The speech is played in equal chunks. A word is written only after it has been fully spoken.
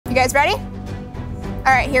guys ready?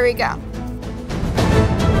 All right, here we go.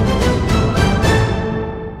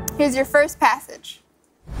 Here's your first passage.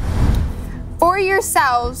 For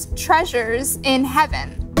yourselves treasures in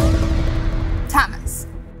heaven. Thomas.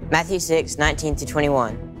 Matthew 6, 19 to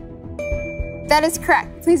 21. That is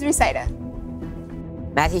correct. Please recite it.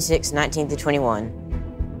 Matthew 6, 19 to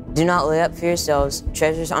 21. Do not lay up for yourselves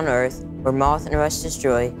treasures on earth, where moth and rust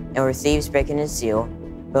destroy, and where thieves break in and steal,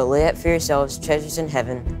 but lay up for yourselves treasures in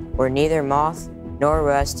heaven, where neither moth nor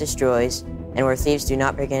rust destroys, and where thieves do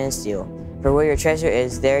not break in and steal. For where your treasure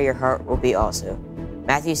is, there your heart will be also.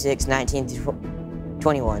 Matthew 6, 19 to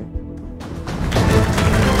 21.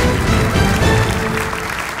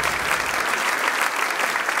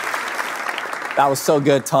 That was so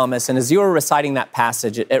good, Thomas. And as you were reciting that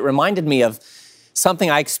passage, it reminded me of something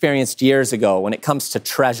I experienced years ago when it comes to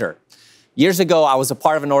treasure. Years ago, I was a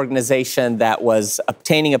part of an organization that was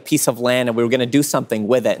obtaining a piece of land, and we were going to do something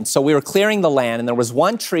with it. And so we were clearing the land, and there was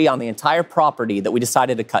one tree on the entire property that we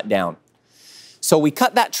decided to cut down. So we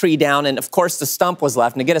cut that tree down, and of course the stump was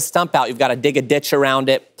left. And to get a stump out, you've got to dig a ditch around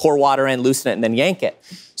it, pour water in, loosen it, and then yank it.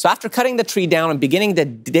 So after cutting the tree down and beginning to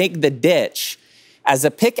dig the ditch, as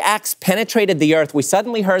a pickaxe penetrated the earth, we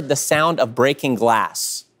suddenly heard the sound of breaking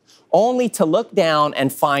glass, only to look down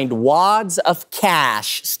and find wads of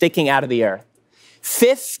cash sticking out of the earth.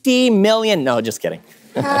 50 million, no, just kidding.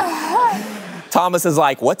 Thomas is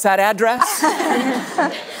like, what's that address?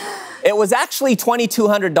 It was actually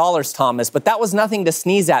 $2,200, Thomas, but that was nothing to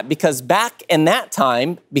sneeze at, because back in that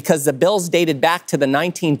time, because the bills dated back to the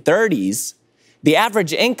 1930s, the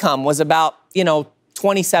average income was about,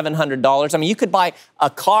 $2,700. I mean, you could buy a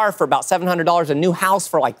car for about $700, a new house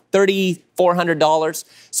for like $3,400.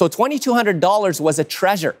 So $2,200 was a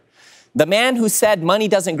treasure. The man who said money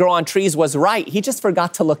doesn't grow on trees was right. He just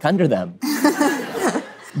forgot to look under them.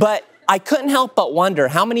 But I couldn't help but wonder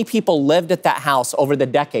how many people lived at that house over the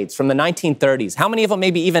decades from the 1930s. How many of them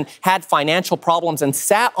maybe even had financial problems and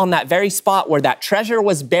sat on that very spot where that treasure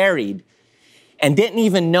was buried and didn't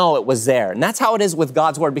even know it was there. And that's how it is with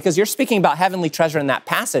God's word, because you're speaking about heavenly treasure in that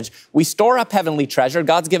passage. We store up heavenly treasure.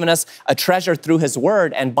 God's given us a treasure through his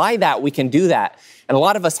word, and by that we can do that. And a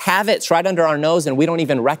lot of us have it, it's right under our nose, and we don't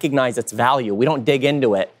even recognize its value. We don't dig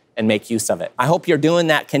into it and make use of it. I hope you're doing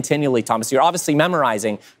that continually, Thomas. You're obviously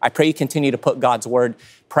memorizing. I pray you continue to put God's word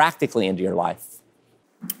practically into your life.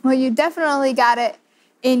 Well, you definitely got it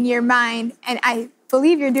in your mind, and I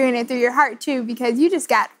believe you're doing it through your heart too, because you just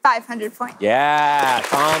got 500 points. Yeah,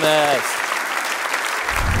 Thomas.